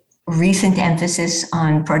the recent emphasis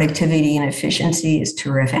on productivity and efficiency is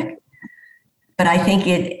terrific. But I think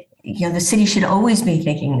the city should always be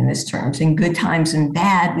thinking in this terms. In good times and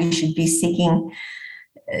bad, we should be seeking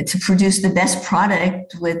to produce the best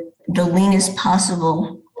product with the leanest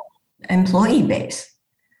possible employee base.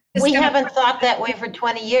 We haven't thought that way for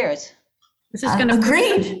 20 years. This is going to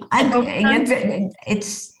agreed.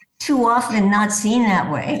 It's too often not seen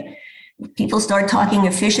that way. People start talking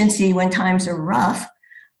efficiency when times are rough,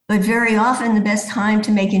 but very often the best time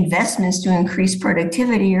to make investments to increase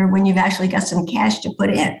productivity are when you've actually got some cash to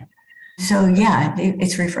put in. So yeah,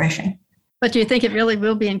 it's refreshing. But do you think it really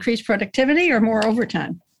will be increased productivity or more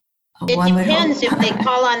overtime? It depends if they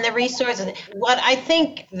call on the resources. What I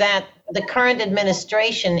think that the current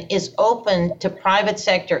administration is open to private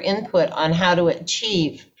sector input on how to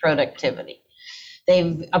achieve productivity.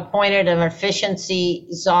 They've appointed an efficiency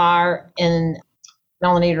czar in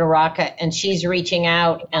Melanie DeRocca, and she's reaching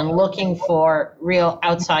out and looking for real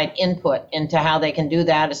outside input into how they can do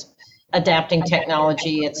that, adapting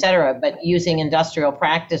technology, et cetera, but using industrial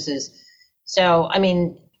practices. So, I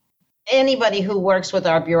mean, anybody who works with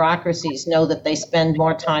our bureaucracies know that they spend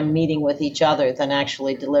more time meeting with each other than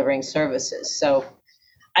actually delivering services. So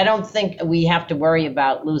I don't think we have to worry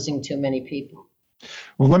about losing too many people.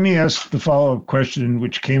 Well, let me ask the follow-up question,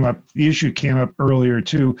 which came up. The issue came up earlier,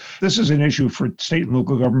 too. This is an issue for state and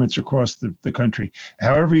local governments across the country.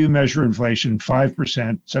 However you measure inflation,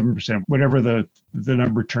 5%, 7%, whatever the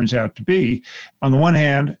number turns out to be, on the one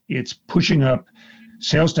hand, it's pushing up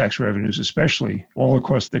sales tax revenues, especially all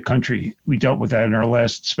across the country. We dealt with that in our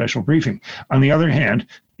last special briefing. On the other hand,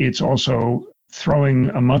 it's also throwing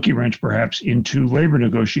a monkey wrench perhaps into labor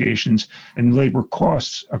negotiations and labor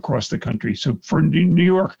costs across the country. So for New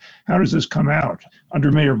York, how does this come out?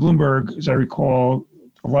 Under Mayor Bloomberg, as I recall,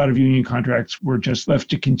 a lot of union contracts were just left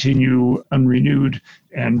to continue unrenewed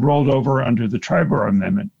and rolled over under the Triborough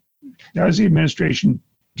Amendment. How does the administration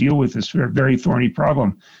deal with this very thorny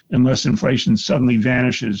problem unless inflation suddenly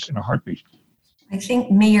vanishes in a heartbeat? I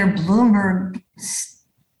think Mayor Bloomberg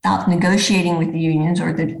stopped negotiating with the unions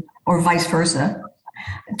or vice versa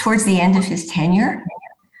towards the end of his tenure,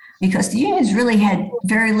 because the unions really had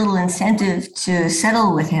very little incentive to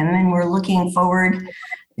settle with him and were looking forward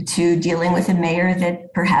to dealing with a mayor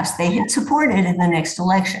that perhaps they had supported in the next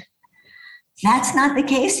election. That's not the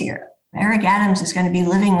case here. Eric Adams is going to be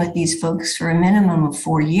living with these folks for a minimum of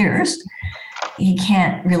 4 years. He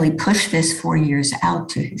can't really push this 4 years out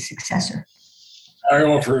to his successor. I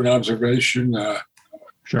offer an observation.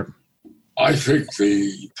 Sure. I think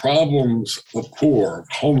the problems of the poor,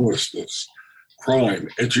 homelessness, crime,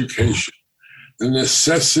 education, the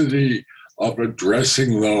necessity of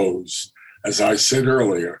addressing those, as I said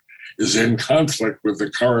earlier, is in conflict with the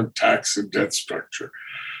current tax and debt structure.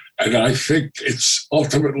 And I think it's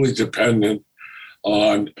ultimately dependent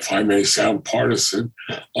on, if I may sound partisan,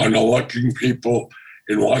 on electing people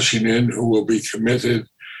in Washington who will be committed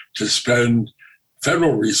to spend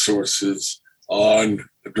federal resources on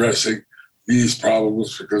addressing these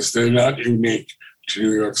problems, because they're not unique to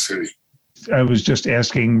New York City. I was just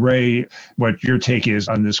asking Ray what your take is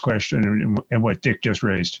on this question and what Dick just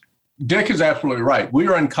raised. Dick is absolutely right. We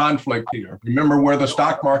are in conflict here. Remember where the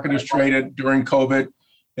stock market is traded during COVID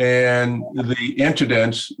and the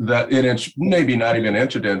incidents that it's maybe not even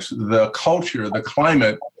incidents, the culture, the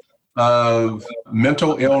climate of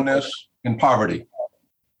mental illness and poverty.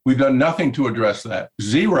 We've done nothing to address that.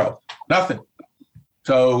 Zero, nothing.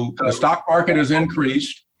 So the stock market has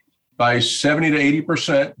increased by 70 to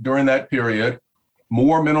 80% during that period.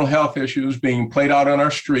 More mental health issues being played out on our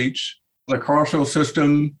streets. The carceral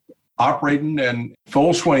system operating in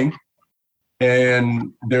full swing.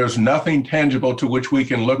 And there's nothing tangible to which we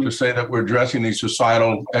can look to say that we're addressing these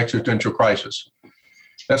societal existential crises.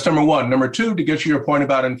 That's number one. Number two, to get to your point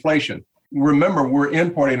about inflation. Remember, we're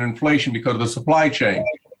importing inflation because of the supply chain.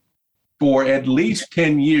 For at least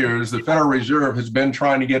 10 years, the Federal Reserve has been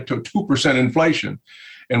trying to get to 2% inflation.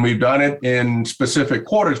 And we've done it in specific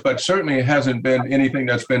quarters, but certainly it hasn't been anything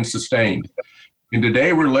that's been sustained. And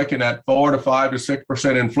today we're looking at 4 to 5 to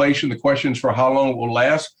 6% inflation. The question is for how long it will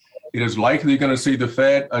last. It is likely you're going to see the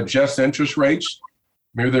Fed adjust interest rates.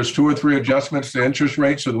 Maybe there's 2 or 3 adjustments to interest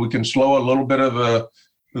rates so that we can slow a little bit of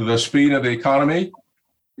the speed of the economy.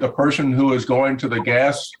 A person who is going to the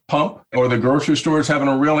gas pump or the grocery store is having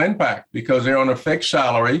a real impact because they're on a fixed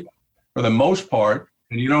salary for the most part,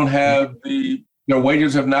 and you don't have their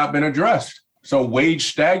wages have not been addressed. So wage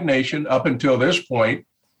stagnation up until this point.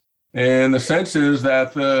 And the sense is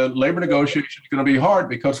that the labor negotiation is going to be hard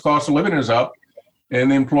because cost of living is up, and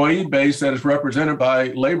the employee base that is represented by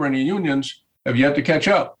labor and the unions have yet to catch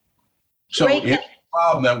up. So it's a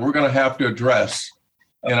problem that we're going to have to address.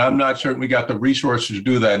 And I'm not certain we got the resources to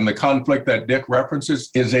do that. And the conflict that Dick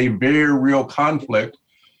references is a very real conflict.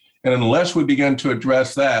 And unless we begin to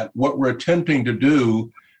address that, what we're attempting to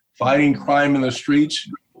do, fighting crime in the streets,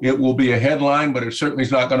 it will be a headline, but it certainly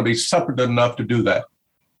is not going to be substantive enough to do that.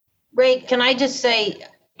 Ray, can I just say,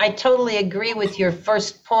 I totally agree with your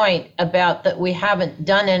first point about that we haven't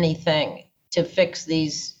done anything to fix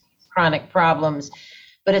these chronic problems.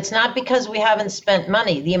 But it's not because we haven't spent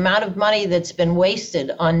money. The amount of money that's been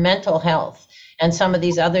wasted on mental health and some of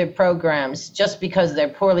these other programs, just because they're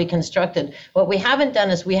poorly constructed. What we haven't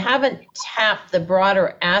done is we haven't tapped the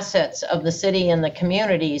broader assets of the city and the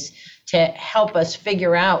communities to help us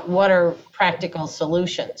figure out what are practical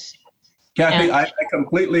solutions. Kathy, I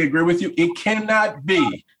completely agree with you. It cannot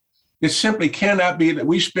be. It simply cannot be that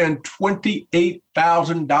we spend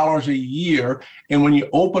 $28,000 a year, and when you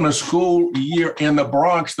open a school year in the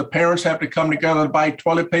Bronx, the parents have to come together to buy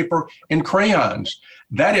toilet paper and crayons.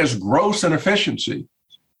 That is gross inefficiency.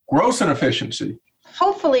 Gross inefficiency.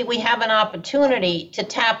 Hopefully we have an opportunity to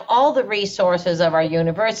tap all the resources of our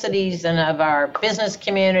universities and of our business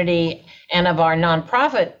community and of our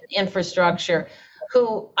nonprofit infrastructure,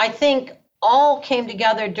 who I think all came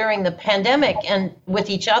together during the pandemic and with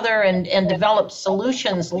each other and developed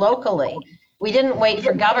solutions locally. We didn't wait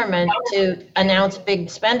for government to announce big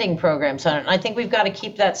spending programs on it. I think we've got to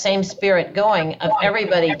keep that same spirit going of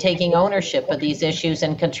everybody taking ownership of these issues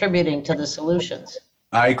and contributing to the solutions.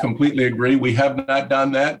 I completely agree. We have not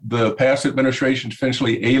done that. The past administration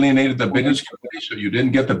essentially alienated the business community, so you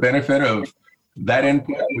didn't get the benefit of that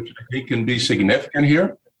input, which I think can be significant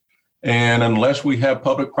here. And unless we have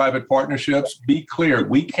public-private partnerships, be clear,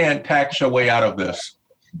 we can't tax our way out of this.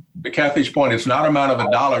 To Kathy's point, it's not amount of the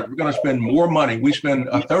dollars. We're going to spend more money. We spend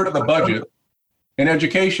a third of the budget in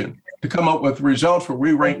education to come up with results where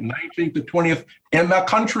we rank 19th to 20th in the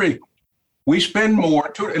country. We spend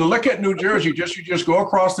more. And look at New Jersey. You just go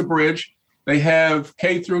across the bridge. They have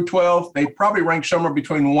K through 12. They probably rank somewhere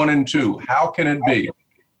between 1 and 2. How can it be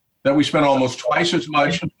that we spend almost twice as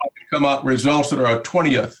much to come out results that are a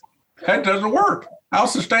 20th? That doesn't work. How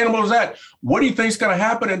sustainable is that? What do you think is going to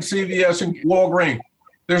happen in CVS and Walgreens?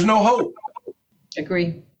 There's no hope.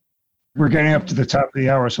 Agree. We're getting up to the top of the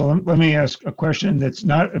hour. So let me ask a question that's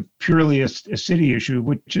not purely a city issue,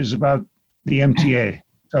 which is about the MTA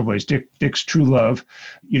subways, Dick's true love.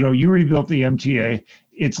 You know, you rebuilt the MTA.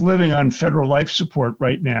 It's living on federal life support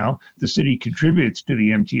right now. The city contributes to the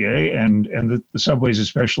MTA and the subways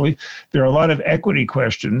especially. There are a lot of equity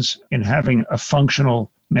questions in having a functional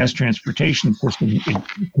mass transportation system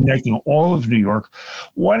connecting all of New York.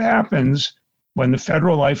 What happens when the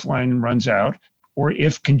federal lifeline runs out, or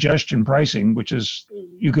if congestion pricing, which is,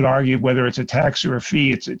 you could argue whether it's a tax or a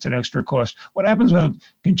fee, it's an extra cost. What happens when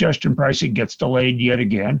congestion pricing gets delayed yet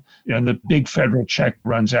again, and the big federal check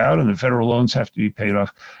runs out and the federal loans have to be paid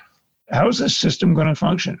off? How is this system going to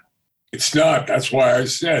function? It's not. That's why I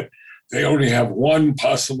said they only have one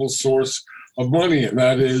possible source of money, and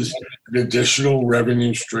that is an additional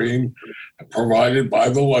revenue stream provided by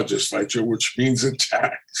the legislature, which means a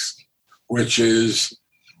tax, which is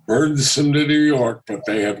burdensome to New York, but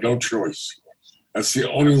they have no choice. That's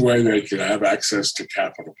the only way they can have access to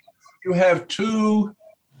capital. You have two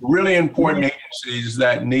really important agencies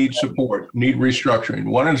that need support, need restructuring.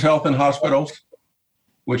 One is Health and Hospitals,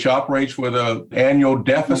 which operates with an annual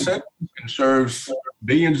deficit and serves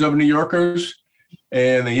billions of New Yorkers,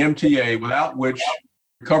 and the MTA, without which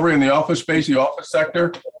recovery in the office space, the office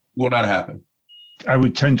sector, will not happen. I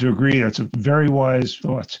would tend to agree. That's a very wise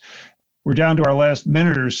thoughts. We're down to our last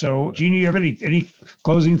minute or so. Jeannie, you have any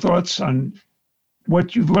closing thoughts on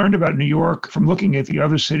what you've learned about New York from looking at the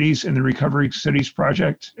other cities in the Recovery Cities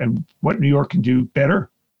Project and what New York can do better?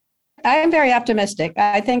 I am very optimistic.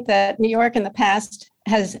 I think that New York in the past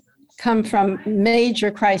has come from major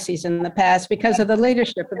crises in the past because of the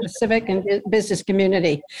leadership of the civic and business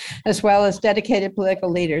community, as well as dedicated political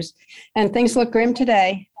leaders. And things look grim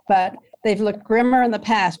today, but they've looked grimmer in the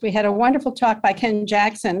past. We had a wonderful talk by Ken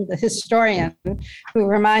Jackson, the historian, who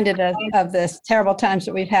reminded us of the terrible times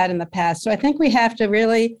that we've had in the past. So I think we have to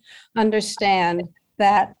really understand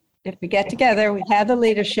that if we get together, we have the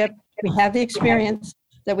leadership, we have the experience,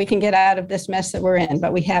 that we can get out of this mess that we're in,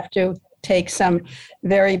 but we have to take some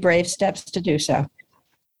very brave steps to do so.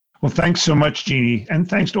 Well, thanks so much, Jeannie. And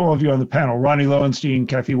thanks to all of you on the panel, Ronnie Lowenstein,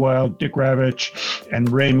 Kathy Wild, Dick Ravitch, and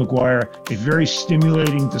Ray McGuire. A very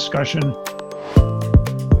stimulating discussion.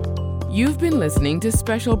 You've been listening to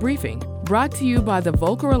Special Briefing, brought to you by the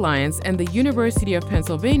Volcker Alliance and the University of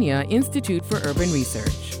Pennsylvania Institute for Urban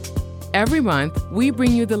Research. Every month, we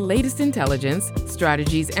bring you the latest intelligence,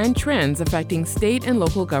 strategies, and trends affecting state and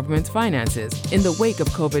local governments' finances in the wake of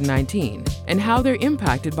COVID-19 and how they're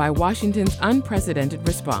impacted by Washington's unprecedented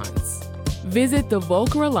response. Visit the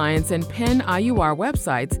Volcker Alliance and Penn IUR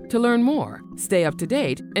websites to learn more, stay up to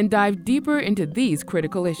date, and dive deeper into these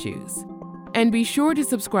critical issues. And be sure to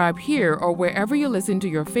subscribe here or wherever you listen to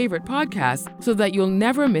your favorite podcasts so that you'll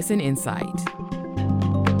never miss an insight.